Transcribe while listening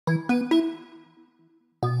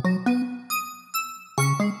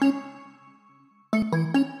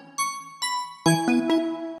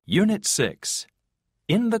Unit 6.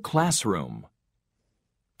 In the classroom.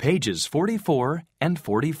 Pages 44 and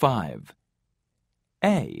 45.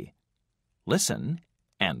 A. Listen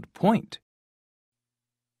and point.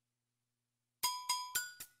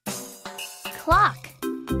 Clock.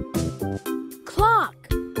 Clock.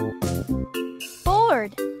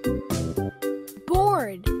 Board.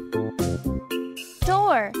 Board.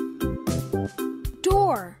 Door.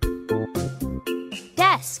 Door.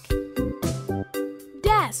 Desk.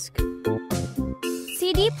 Desk.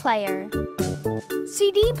 CD player.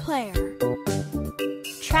 CD player.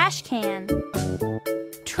 Trash can.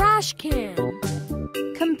 Trash can.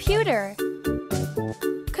 Computer.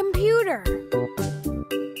 Computer.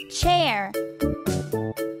 Chair.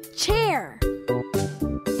 Chair.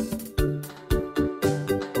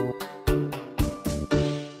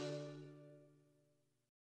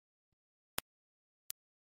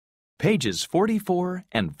 Pages 44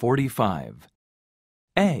 and 45.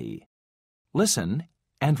 A. Listen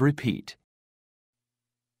and repeat.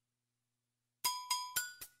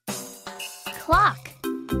 Clock.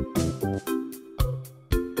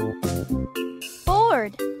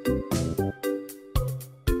 Board.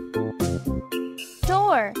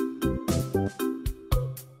 Door.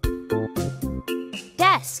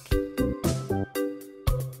 Desk.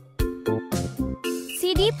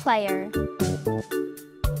 CD player.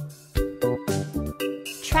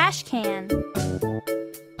 Trash can.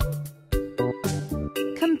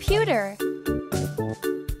 Computer.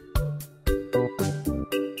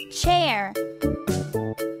 Chair.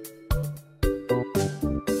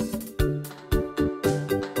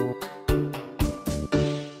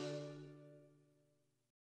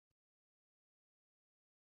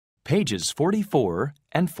 Pages 44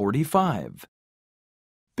 and 45.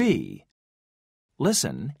 B.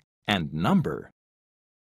 Listen and number.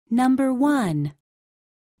 Number 1.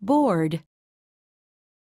 Board.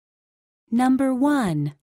 Number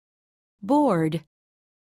 1. Board.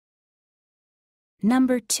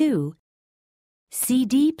 Number 2.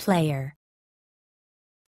 CD player.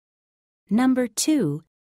 Number 2.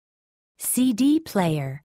 CD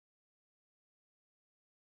player.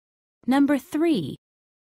 Number 3.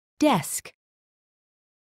 Desk.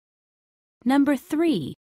 Number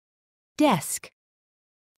 3. Desk.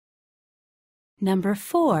 Number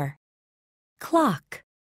 4. Clock.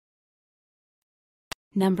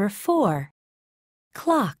 Number 4.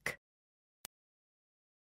 Clock.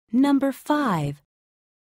 Number 5.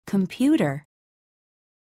 Computer.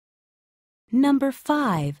 Number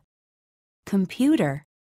 5. Computer.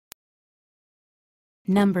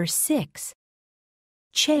 Number 6.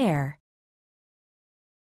 Chair.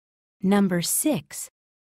 Number 6.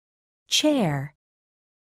 Chair.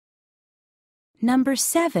 Number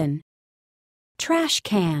 7. Trash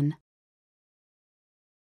can.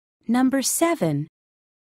 Number 7.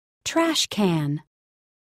 Trash can.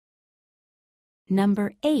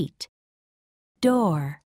 Number 8.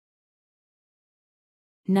 Door.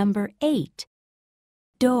 Number 8.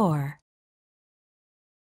 Door.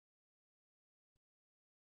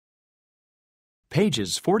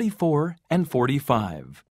 Pages 44 and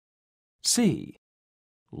 45. C.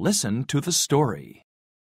 Listen to the story.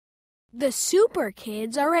 The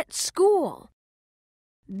Superkids are at school.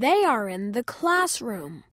 They are in the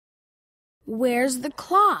classroom. Where's the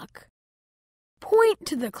clock? Point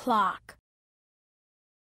to the clock.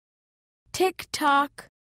 Tick-tock,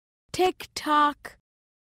 tick-tock.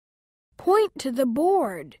 Point to the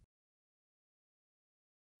board.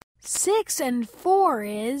 6 and 4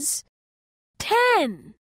 is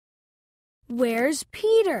 10. Where's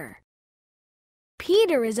Peter?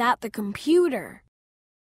 Peter is at the computer.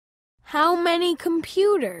 How many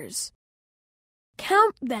computers?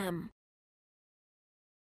 Count them.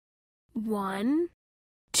 1,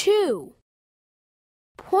 2.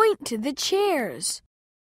 Point to the chairs.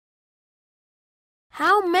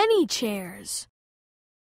 How many chairs?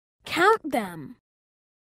 Count them.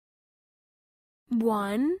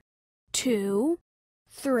 1, 2,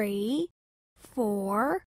 3,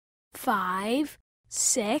 4, 5,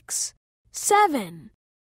 6, 7.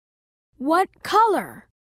 What color?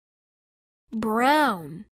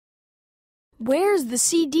 Brown. Where's the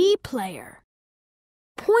CD player?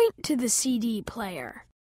 Point to the CD player.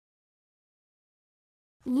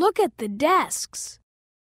 Look at the desks.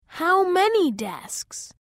 How many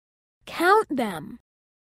desks? Count them.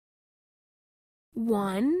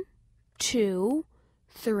 1, 2,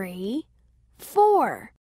 3,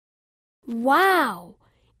 4. Wow!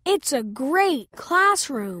 It's a great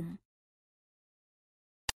classroom.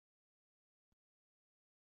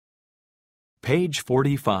 Page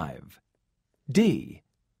 45. D.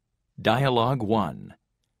 Dialogue 1.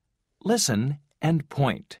 Listen and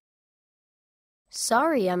point.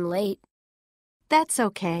 Sorry I'm late. That's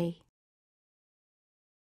okay.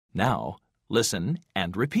 Now, listen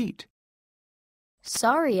and repeat.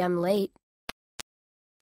 Sorry I'm late.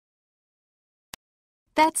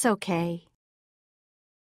 That's okay.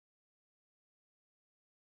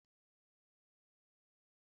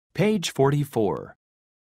 Page 44.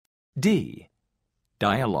 D.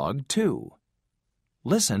 Dialogue 2.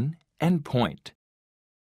 Listen and point.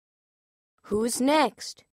 Who's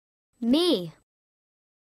next? Me.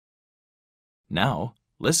 Now,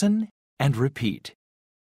 listen and repeat.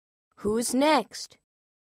 Who's next?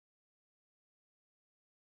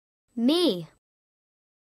 Me.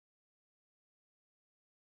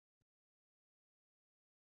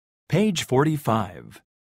 Page 45.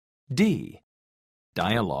 D.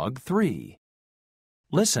 Dialogue 3.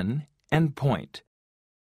 Listen and point.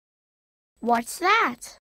 What's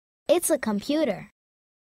that? It's a computer.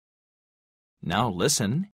 Now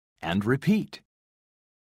listen and repeat.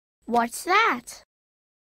 What's that?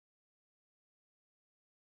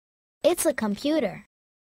 It's a computer.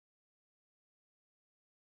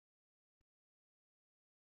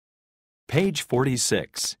 Page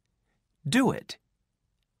 46. Do it.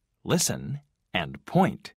 Listen and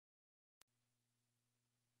point.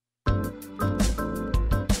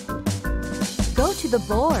 Go to the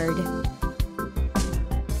board.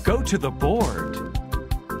 Go to the board.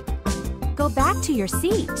 Go back to your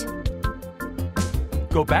seat.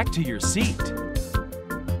 Go back to your seat.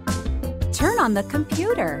 Turn on the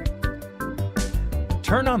computer.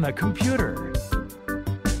 Turn on the computer.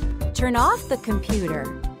 Turn off the computer.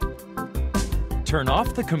 Turn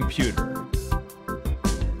off the computer.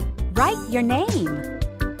 Write your name.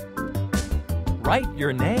 Write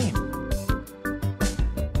your name.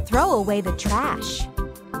 Throw away the trash.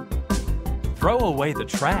 Throw away the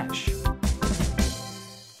trash.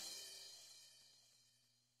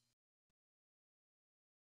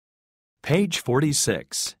 Page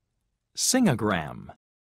 46. Singogram.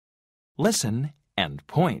 Listen and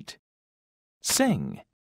point. Sing.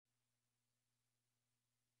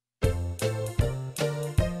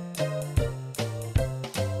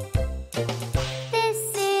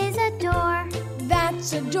 This is a door.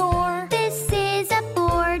 That's a door. This is a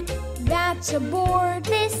board. That's a board.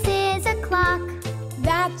 This is a clock.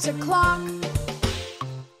 That's a clock.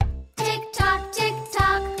 Tick tock, tick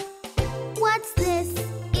tock. What's this?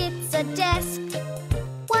 It's a desk.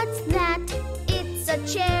 What's that? It's a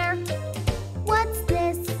chair. What's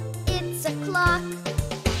this? It's a clock.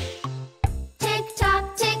 Tick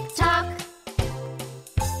tock, tick tock.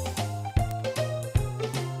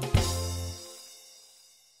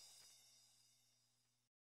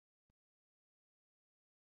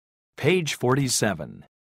 Page 47.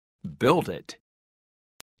 Build it.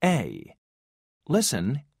 A.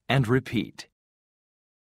 Listen and repeat.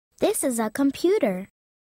 This is a computer.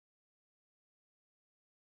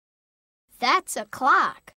 That's a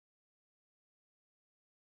clock.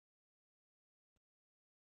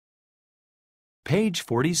 Page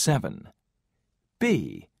 47.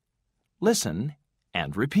 B. Listen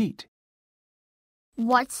and repeat.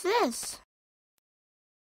 What's this?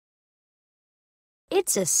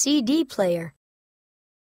 It's a CD player.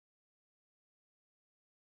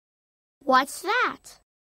 What's that?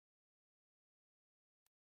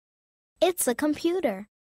 It's a computer.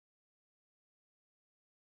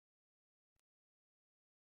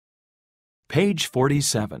 Page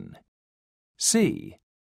 47. C.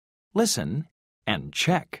 Listen and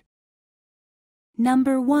check.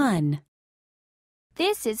 Number 1.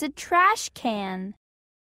 This is a trash can.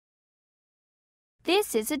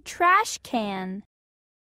 This is a trash can.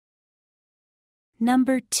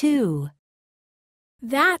 Number 2.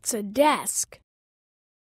 That's a desk.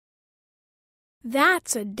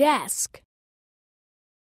 That's a desk.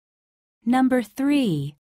 Number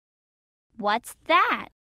 3. What's that?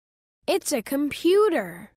 It's a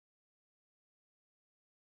computer.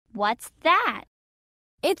 What's that?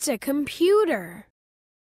 It's a computer.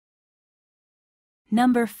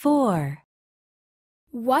 Number 4.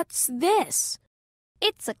 What's this?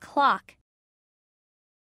 It's a clock.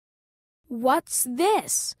 What's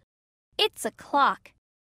this? It's a clock.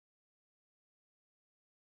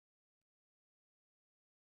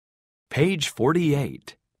 Page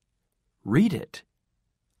 48. Read it.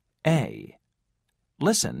 A.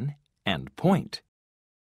 Listen and point.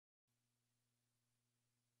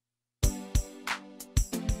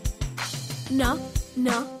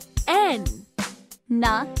 N, N.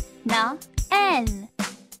 N.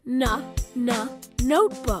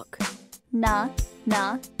 Notebook.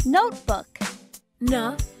 Notebook.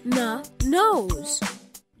 nose.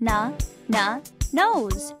 N,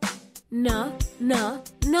 nose. Nine.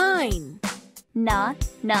 N,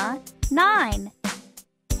 nine.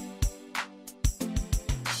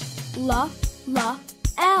 L,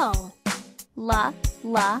 L. L,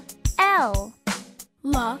 L.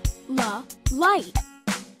 Light.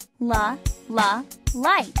 L, light.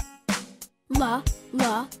 Leg.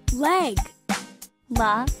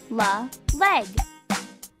 L, leg.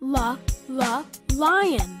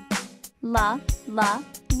 Lion. L,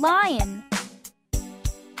 lion.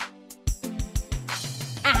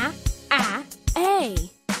 A.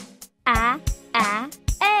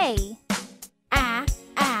 A.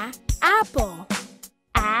 Apple.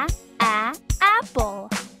 Apple.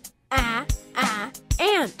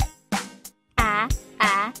 Ant.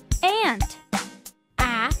 Ant.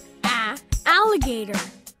 Alligator.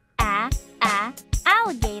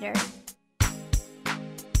 Alligator.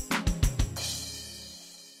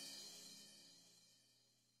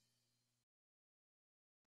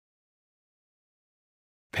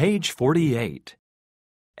 Page 48.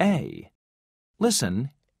 A. Listen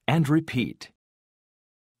and repeat.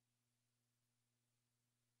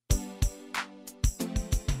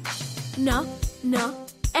 N.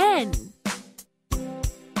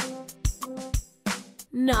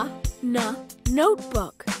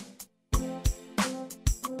 Notebook.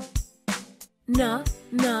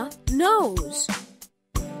 Nose.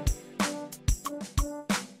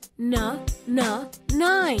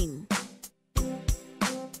 Nine.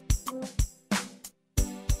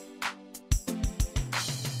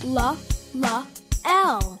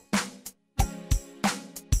 L.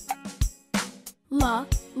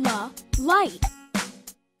 Light.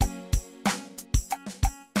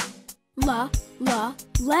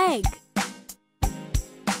 Leg.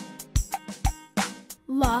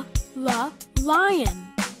 Lion.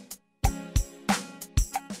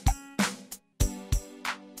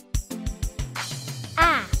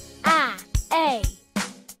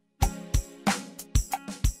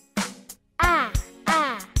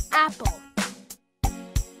 Apple.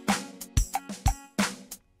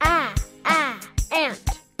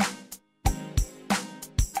 Ant.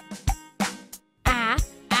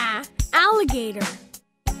 Alligator.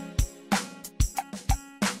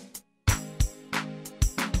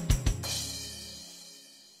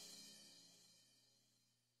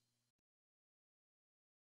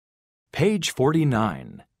 Page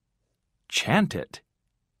 49. Chant it.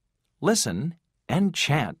 Listen and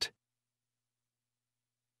chant.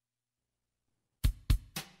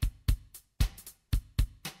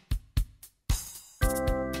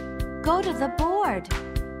 Go to the board.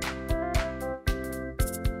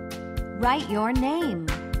 Write your name.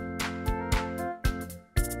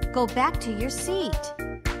 Go back to your seat.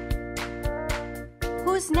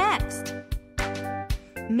 Who's next?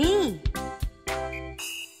 Me.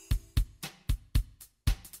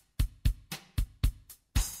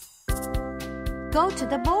 Go to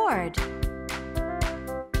the board.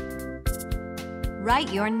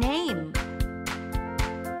 Write your name.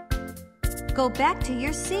 Go back to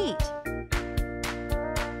your seat.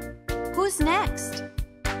 Who's next?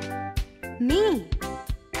 Me.